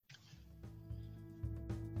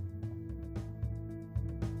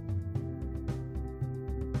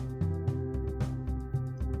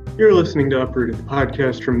You're listening to Uprooted, the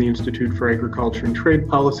podcast from the Institute for Agriculture and Trade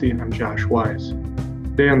Policy. I'm Josh Wise.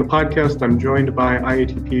 Today on the podcast, I'm joined by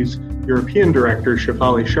IATP's European Director,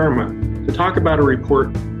 Shefali Sharma, to talk about a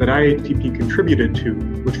report that IATP contributed to,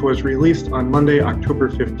 which was released on Monday,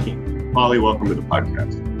 October 15th. Molly, welcome to the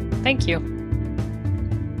podcast. Thank you.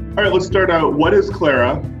 All right, let's start out. What is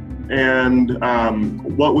CLARA, and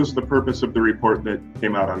what was the purpose of the report that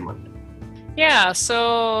came out on Monday? Yeah,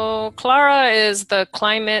 so CLARA is the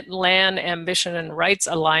Climate, Land, Ambition, and Rights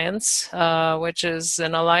Alliance, which is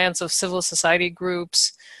an alliance of civil society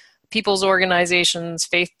groups, people's organizations,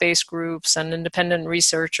 faith-based groups, and independent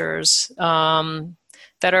researchers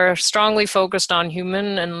that are strongly focused on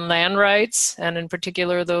human and land rights, and in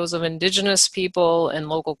particular those of indigenous people and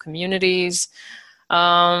local communities.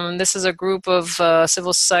 This is a group of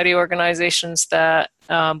civil society organizations that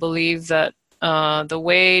believe that the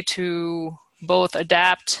way to both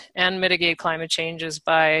adapt and mitigate climate change is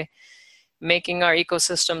by making our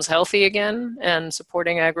ecosystems healthy again and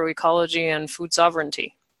supporting agroecology and food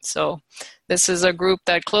sovereignty. So this is a group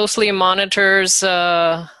that closely monitors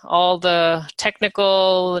all the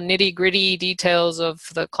technical nitty-gritty details of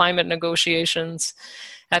the climate negotiations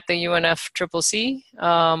at the UNFCCC.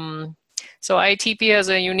 So IATP has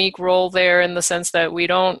a unique role there in the sense that we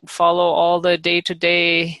don't follow all the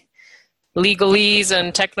day-to-day legalese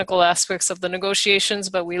and technical aspects of the negotiations,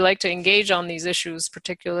 but we like to engage on these issues,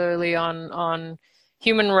 particularly on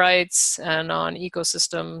human rights and on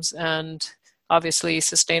ecosystems and obviously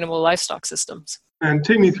sustainable livestock systems. And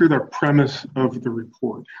take me through the premise of the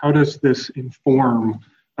report. How does this inform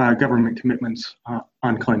government commitments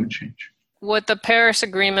on climate change? What the Paris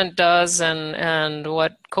Agreement does and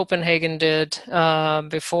what Copenhagen did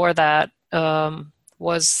before that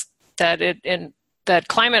was that that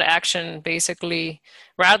climate action basically,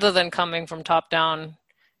 rather than coming from top down,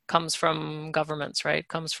 comes from governments, right?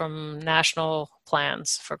 Comes from national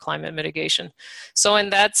plans for climate mitigation. So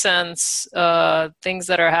in that sense, things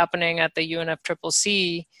that are happening at the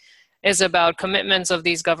UNFCCC is about commitments of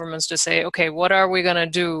these governments to say, okay, what are we going to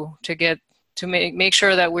do to make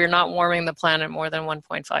sure that we're not warming the planet more than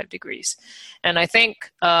 1.5 degrees? And I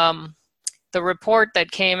think the report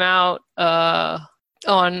that came out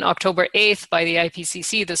on October 8th by the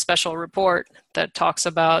IPCC, the special report that talks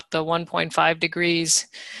about the 1.5 degrees,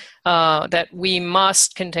 that we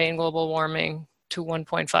must contain global warming to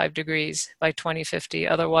 1.5 degrees by 2050.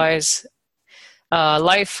 Otherwise,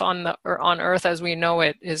 life on Earth as we know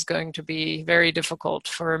it is going to be very difficult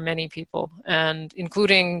for many people, and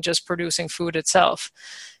including just producing food itself.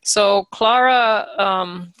 So CLARA's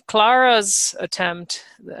attempt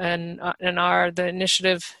and the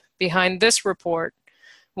initiative behind this report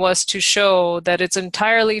was to show that it's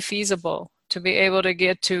entirely feasible to be able to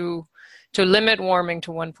get to limit warming to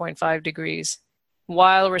 1.5 degrees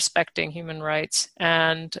while respecting human rights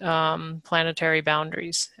and planetary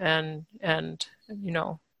boundaries and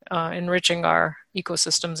enriching our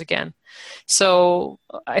ecosystems again. So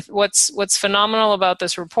what's phenomenal about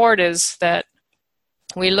this report is that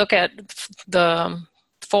we look at the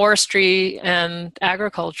forestry and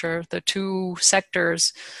agriculture, the two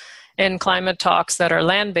sectors in climate talks that are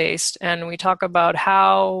land-based, and we talk about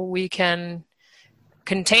how we can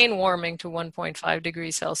contain warming to 1.5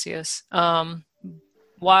 degrees Celsius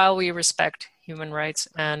while we respect human rights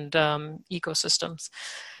and ecosystems.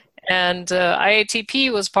 And IATP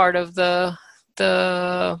was part of the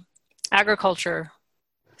agriculture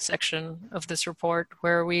section of this report,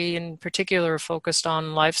 where we in particular focused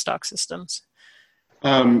on livestock systems.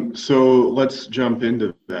 So let's jump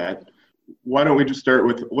into that. Why don't we just start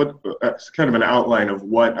with kind of an outline of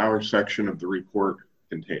what our section of the report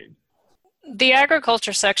contained? The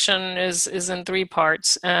agriculture section is in three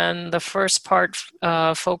parts, and the first part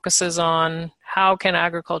focuses on how can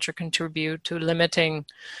agriculture contribute to limiting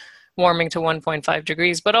warming to 1.5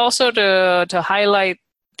 degrees, but also to highlight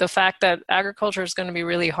the fact that agriculture is going to be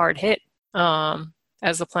really hard hit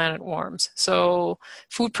as the planet warms. So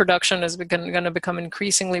food production is going to become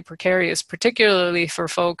increasingly precarious, particularly for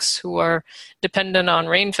folks who are dependent on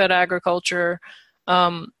rain-fed agriculture.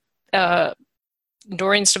 Doreen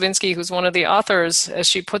Stavinsky, who's one of the authors, as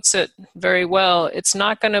she puts it very well, it's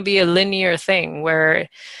not going to be a linear thing where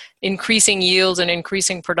increasing yields and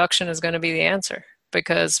increasing production is going to be the answer,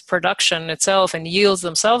 because production itself and yields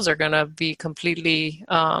themselves are going to be completely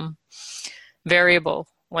variable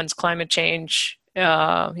once climate change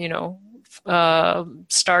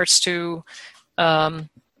starts to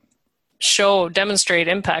demonstrate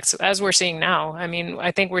impacts, as we're seeing now. I mean,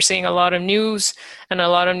 I think we're seeing a lot of news and a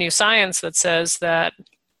lot of new science that says that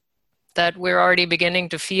we're already beginning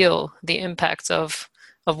to feel the impacts of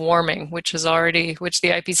of warming, which the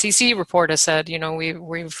IPCC report has said,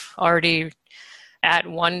 we've already at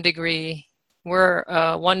 1 degree, we're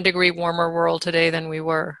a 1 degree warmer world today than we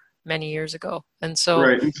were many years ago. And so,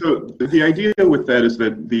 right. And so the idea with that is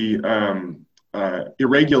that the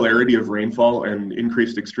irregularity of rainfall and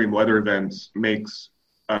increased extreme weather events makes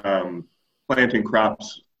planting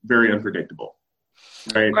crops very unpredictable,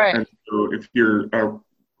 right? right. And so if you're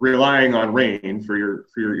relying on rain for your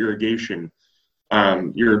irrigation,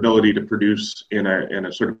 your ability to produce in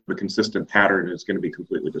a sort of a consistent pattern is going to be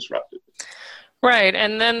completely disrupted. Right,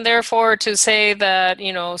 and then therefore to say that,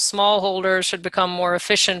 smallholders should become more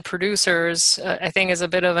efficient producers, I think is a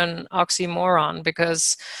bit of an oxymoron,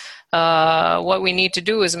 because what we need to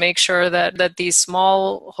do is make sure that these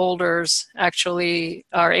smallholders actually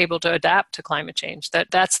are able to adapt to climate change.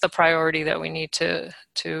 That's the priority that we need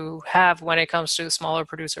to have when it comes to smaller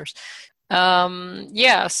producers.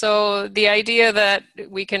 So the idea that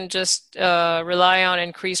we can just rely on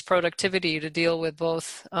increased productivity to deal with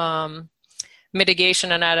both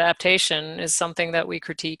mitigation and adaptation is something that we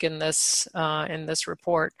critique in this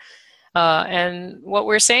report. And what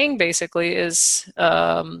we're saying basically is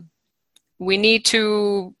we need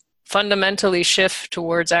to fundamentally shift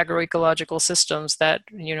towards agroecological systems that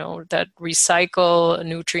recycle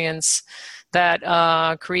nutrients,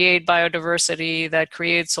 that create biodiversity, that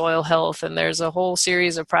create soil health, and there's a whole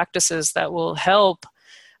series of practices that will help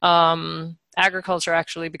agriculture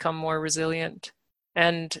actually become more resilient.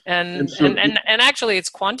 And actually, it's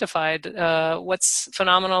quantified. What's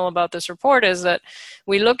phenomenal about this report is that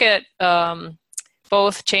we look at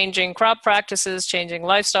both changing crop practices, changing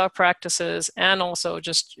livestock practices, and also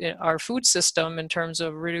just our food system in terms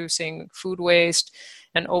of reducing food waste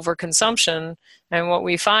and overconsumption. And what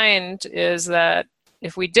we find is that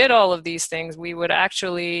if we did all of these things, we would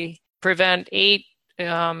actually prevent 8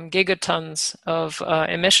 gigatons of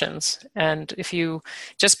emissions. And if you,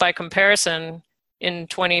 just by comparison, in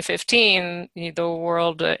 2015, the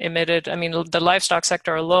world emitted, the livestock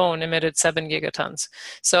sector alone emitted 7 gigatons.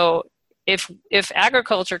 So if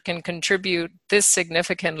agriculture can contribute this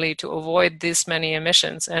significantly to avoid this many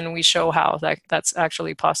emissions, and we show how that's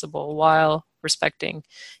actually possible while respecting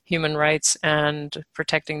human rights and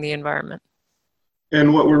protecting the environment.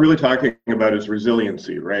 And what we're really talking about is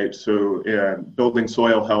resiliency, right? So building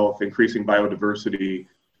soil health, increasing biodiversity.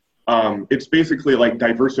 It's basically like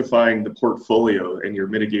diversifying the portfolio and you're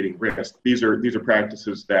mitigating risk. These are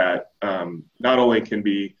practices that not only can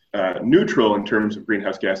be neutral in terms of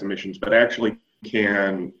greenhouse gas emissions, but actually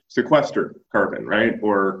can sequester carbon, right?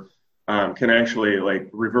 Or can actually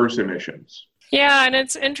reverse emissions. Yeah, and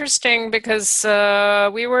it's interesting because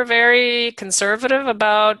we were very conservative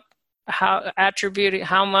about attributing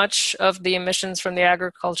how much of the emissions from the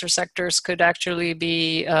agriculture sectors could actually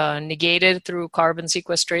be negated through carbon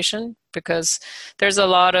sequestration, because there's a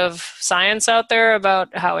lot of science out there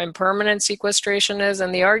about how impermanent sequestration is.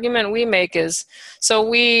 And the argument we make is, so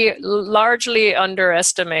we largely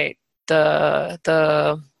underestimate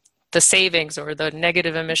the savings or the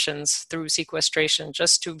negative emissions through sequestration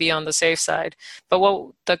just to be on the safe side. But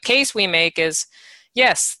what the case we make is,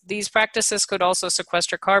 yes, these practices could also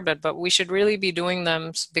sequester carbon, but we should really be doing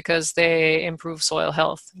them because they improve soil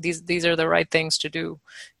health. These are the right things to do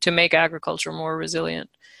to make agriculture more resilient.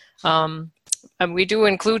 And we do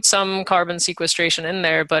include some carbon sequestration in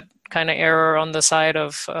there, but kind of err on the side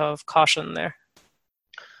of caution there.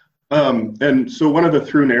 And so one of the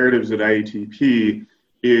through narratives at IATP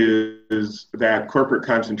is that corporate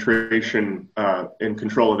concentration and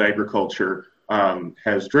control of agriculture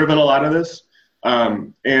has driven a lot of this.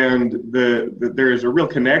 And there is a real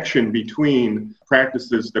connection between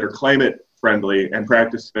practices that are climate friendly and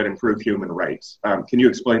practices that improve human rights. Can you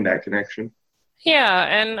explain that connection? Yeah,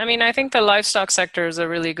 and I think the livestock sector is a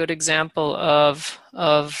really good example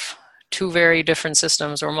of two very different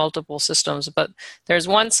systems or multiple systems. But there's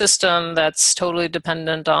one system that's totally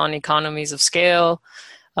dependent on economies of scale,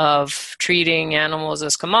 of treating animals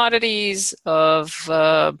as commodities, of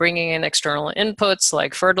bringing in external inputs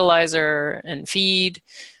like fertilizer and feed.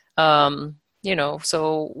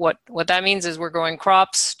 So what that means is we're growing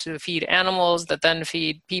crops to feed animals that then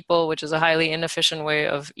feed people, which is a highly inefficient way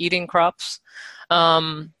of eating crops,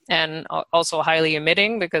 and also highly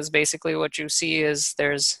emitting, because basically what you see is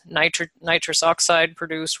there's nitrous oxide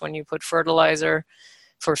produced when you put fertilizer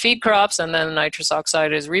for feed crops, and then nitrous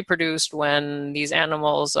oxide is reproduced when these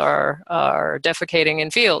animals are defecating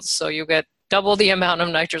in fields. So you get double the amount of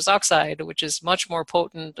nitrous oxide, which is much more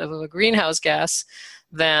potent of a greenhouse gas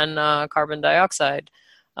than carbon dioxide.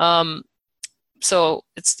 So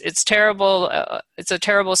it's terrible. It's a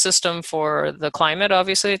terrible system for the climate.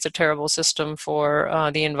 Obviously, it's a terrible system for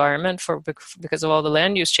the environment because of all the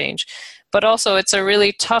land use change. But also, it's a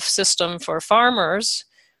really tough system for farmers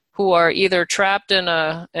who are either trapped in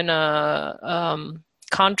a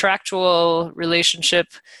contractual relationship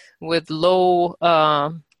with low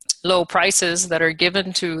prices that are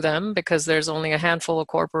given to them because there's only a handful of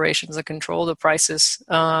corporations that control the prices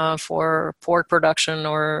for pork production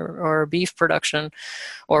or beef production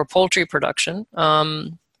or poultry production.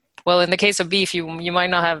 Well, in the case of beef, you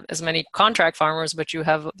might not have as many contract farmers, but you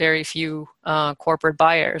have very few corporate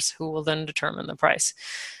buyers who will then determine the price.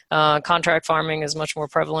 Contract farming is much more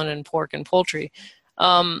prevalent in pork and poultry.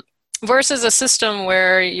 Versus a system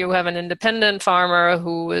where you have an independent farmer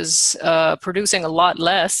who is producing a lot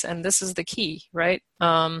less, and this is the key, right?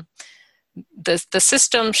 The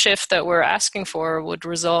system shift that we're asking for would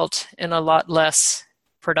result in a lot less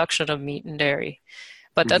production of meat and dairy.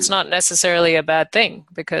 But that's not necessarily a bad thing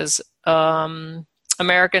because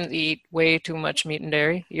Americans eat way too much meat and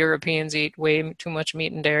dairy. Europeans eat way too much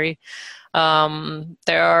meat and dairy.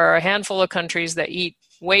 There are a handful of countries that eat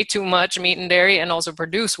way too much meat and dairy and also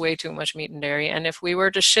produce way too much meat and dairy. And if we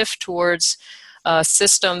were to shift towards a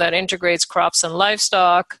system that integrates crops and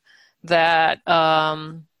livestock, that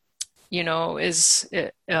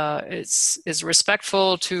is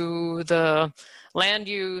respectful to the land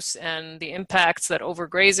use and the impacts that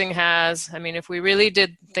overgrazing has. I mean, if we really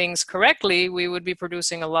did things correctly, we would be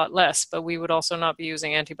producing a lot less, but we would also not be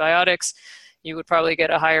using antibiotics. You would probably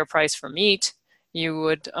get a higher price for meat. You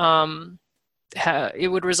would it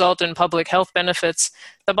would result in public health benefits.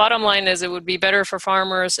 The bottom line is it would be better for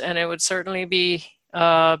farmers, and it would certainly be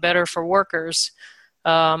better for workers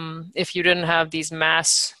if you didn't have these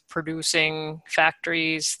mass producing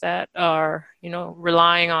factories that are,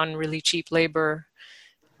 relying on really cheap labor,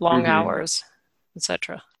 long hours,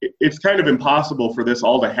 etc. It's kind of impossible for this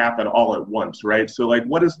all to happen all at once, right? So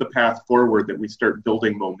what is the path forward that we start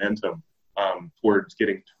building momentum towards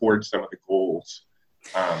getting towards some of the goals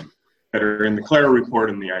that are in the CLARA report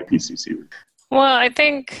and the IPCC report? Well, I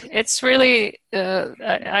think it's really,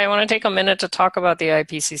 I want to take a minute to talk about the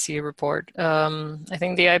IPCC report. I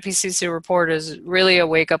think the IPCC report is really a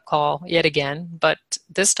wake-up call yet again, but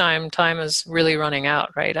this time is really running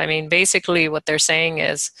out, right? I mean, basically what they're saying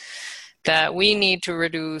is that we need to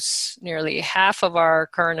reduce nearly half of our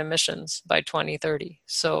current emissions by 2030.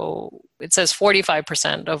 So it says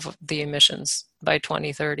 45% of the emissions by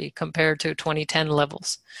 2030 compared to 2010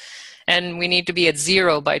 levels. And we need to be at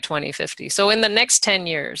zero by 2050. So in the next 10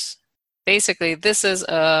 years, basically, this is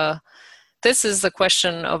the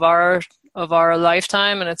question of our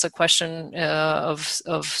lifetime, and it's a question of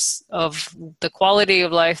the quality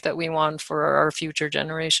of life that we want for our future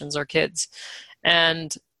generations, our kids.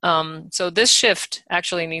 And so this shift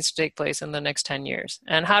actually needs to take place in the next 10 years.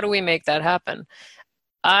 And how do we make that happen?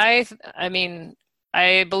 I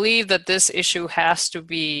believe that this issue has to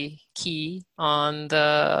be key on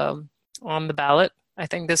the ballot. I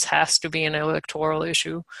think this has to be an electoral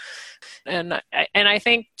issue. And I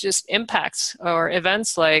think just impacts or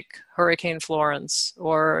events like Hurricane Florence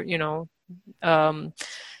or,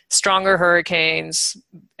 stronger hurricanes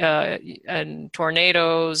and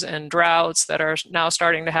tornadoes and droughts that are now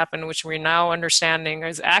starting to happen, which we're now understanding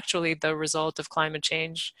is actually the result of climate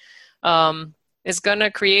change, is going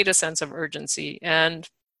to create a sense of urgency. And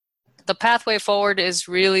the pathway forward is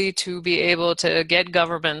really to be able to get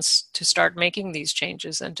governments to start making these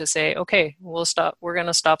changes and to say, okay, we're going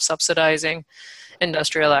to stop subsidizing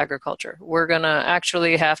industrial agriculture. We're going to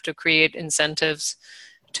actually have to create incentives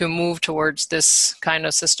to move towards this kind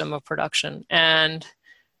of system of production. And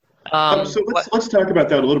so let's talk about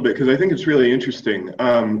that a little bit, because I think it's really interesting.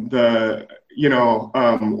 When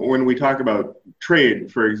we talk about trade,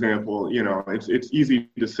 for example, it's easy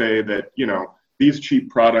to say that, these cheap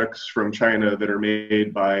products from China that are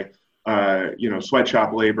made by,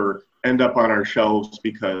 sweatshop labor end up on our shelves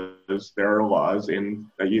because there are laws in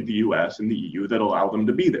the US and the EU that allow them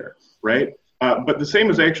to be there, right? But the same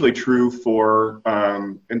is actually true for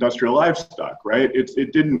industrial livestock, right?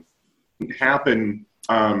 It didn't happen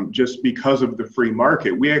just because of the free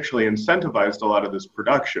market. We actually incentivized a lot of this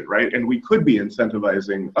production, right? And we could be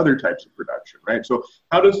incentivizing other types of production, right? So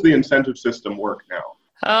how does the incentive system work now?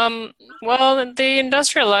 Well, the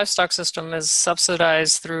industrial livestock system is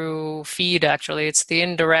subsidized through feed, actually. It's the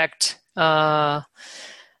indirect,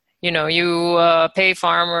 you pay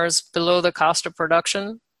farmers below the cost of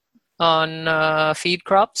production on feed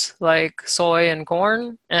crops like soy and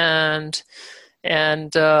corn, and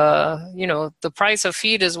And, the price of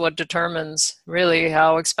feed is what determines really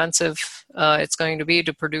how expensive it's going to be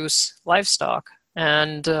to produce livestock,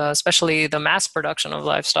 and especially the mass production of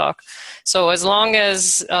livestock. So as long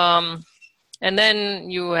as, and then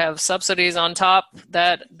you have subsidies on top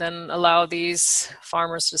that then allow these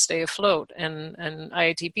farmers to stay afloat. And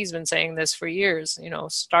IATP's been saying this for years,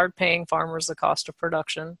 start paying farmers the cost of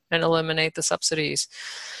production and eliminate the subsidies.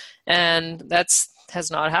 And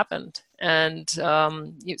has not happened. And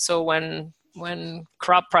so when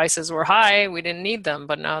crop prices were high, we didn't need them.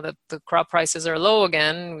 But now that the crop prices are low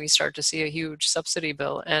again, we start to see a huge subsidy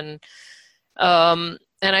bill. And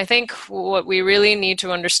I think what we really need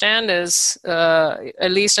to understand is,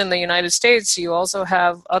 at least in the United States, you also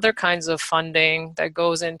have other kinds of funding that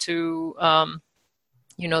goes into,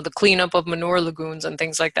 the cleanup of manure lagoons and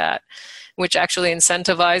things like that, which actually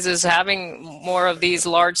incentivizes having more of these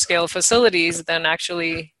large-scale facilities than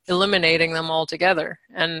actually eliminating them altogether.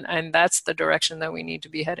 And that's the direction that we need to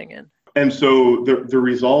be heading in. And so the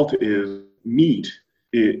result is meat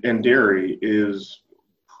and dairy is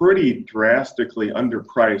pretty drastically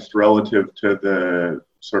underpriced relative to the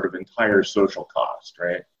sort of entire social cost,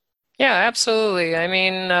 right? Yeah, absolutely. I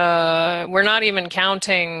mean, we're not even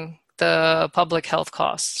counting the public health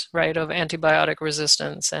costs, right, of antibiotic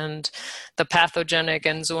resistance and the pathogenic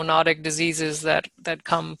and zoonotic diseases that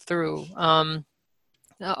come through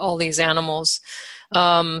all these animals.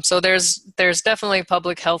 So there's definitely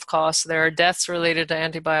public health costs. There are deaths related to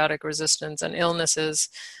antibiotic resistance and illnesses.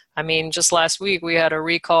 I mean, just last week we had a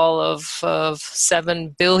recall of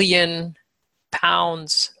 7 billion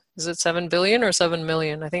pounds. Is it 7 billion or 7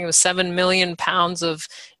 million? I think it was 7 million pounds of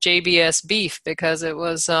JBS beef because it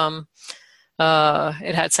was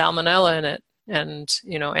it had salmonella in it, and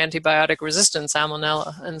antibiotic resistant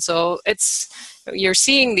salmonella. And so you're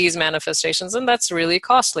seeing these manifestations, and that's really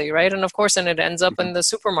costly, right? And of course, and it ends up in the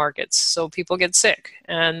supermarkets, so people get sick,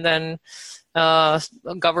 and then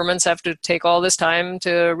governments have to take all this time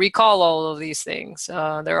to recall all of these things.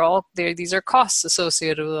 These are costs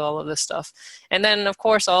associated with all of this stuff, and then of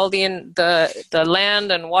course all the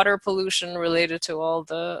land and water pollution related to all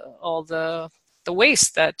the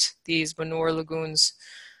waste that these manure lagoons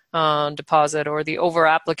deposit, or the over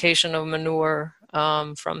application of manure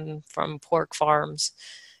from pork farms.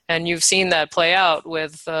 And you've seen that play out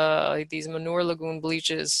with these manure lagoon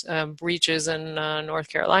breaches in North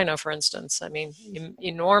Carolina, for instance. I mean,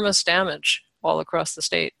 enormous damage all across the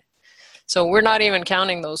state. So we're not even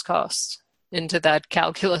counting those costs into that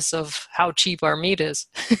calculus of how cheap our meat is.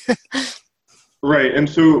 Right. And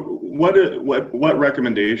so what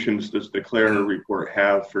recommendations does the CLARA report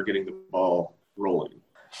have for getting the ball rolling?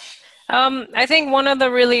 I think one of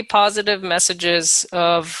the really positive messages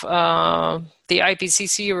of the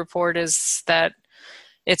IPCC report is that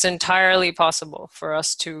it's entirely possible for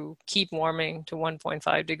us to keep warming to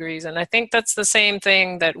 1.5 degrees. And I think that's the same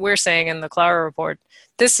thing that we're saying in the CLARA report.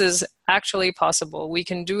 This is actually possible. We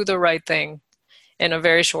can do the right thing in a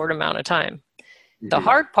very short amount of time. Mm-hmm. The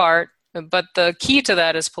hard part, but the key to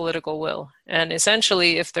that, is political will. And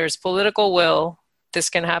essentially, if there's political will, this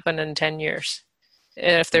can happen in 10 years.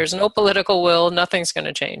 If there's no political will, nothing's going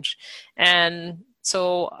to change. And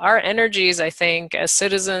so our energies, I think, as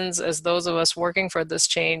citizens, as those of us working for this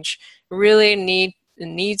change, really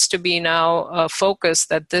needs to be now a focus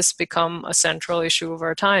that this become a central issue of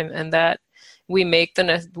our time, and that we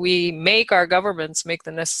make our governments make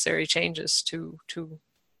the necessary changes to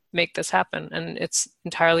make this happen. And it's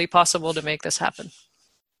entirely possible to make this happen.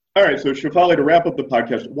 All right, so Shefali, to wrap up the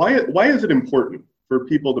podcast, why is it important for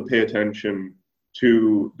people to pay attention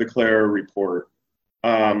to the CLARA report?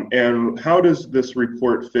 And how does this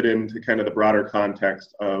report fit into kind of the broader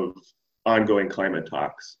context of ongoing climate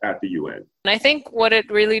talks at the UN? And I think what it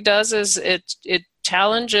really does is it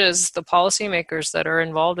challenges the policymakers that are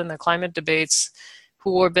involved in the climate debates,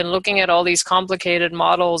 who have been looking at all these complicated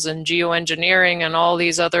models and geoengineering and all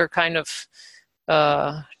these other kind of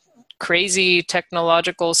crazy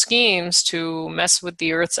technological schemes to mess with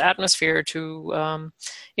the Earth's atmosphere, to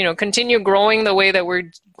continue growing the way that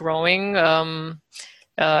we're growing,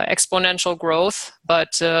 exponential growth,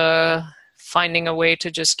 but finding a way to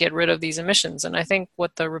just get rid of these emissions. And I think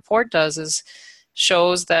what the report does is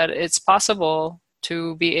shows that it's possible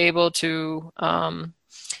to be able to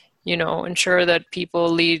ensure that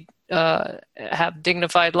people have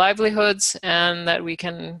dignified livelihoods, and that we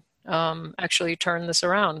can actually turn this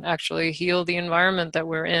around, actually heal the environment that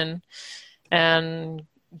we're in, and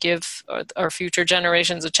give our future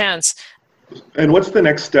generations a chance. And what's the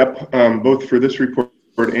next step, both for this report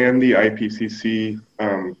and the IPCC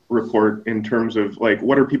report, in terms of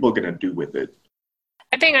what are people going to do with it?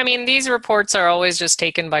 I mean, these reports are always just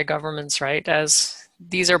taken by governments, right? As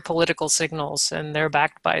these are political signals and they're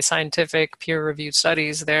backed by scientific peer-reviewed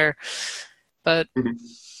studies there. But,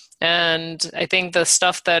 and I think the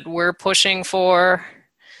stuff that we're pushing for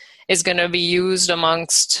is going to be used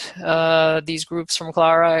amongst these groups from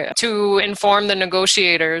CLARA to inform the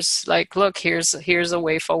negotiators, like, look, here's a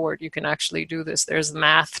way forward. You can actually do this. There's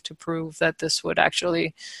math to prove that this would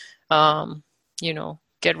actually,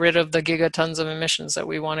 get rid of the gigatons of emissions that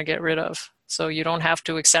we want to get rid of. So you don't have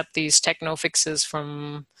to accept these techno fixes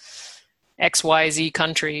from XYZ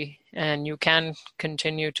country, and you can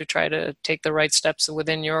continue to try to take the right steps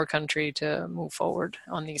within your country to move forward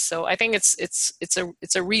on these. So I think it's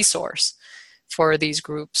a resource for these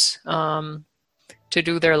groups to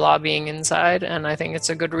do their lobbying inside, and I think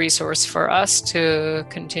it's a good resource for us to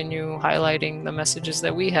continue highlighting the messages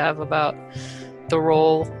that we have about the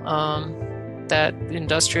role that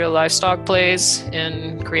industrial livestock plays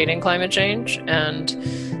in creating climate change, and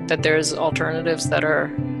that there's alternatives that are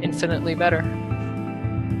infinitely better.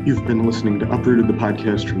 You've been listening to Uprooted, the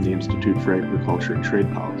podcast from the Institute for Agriculture and Trade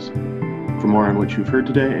Policy. For more on what you've heard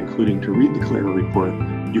today, including to read the CLARA report,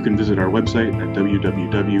 you can visit our website at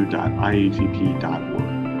www.iatp.org.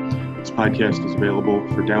 This podcast is available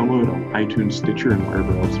for download on iTunes, Stitcher, and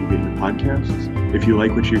wherever else you get your podcasts. If you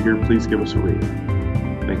like what you hear, please give us a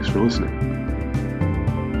rating. Thanks for listening.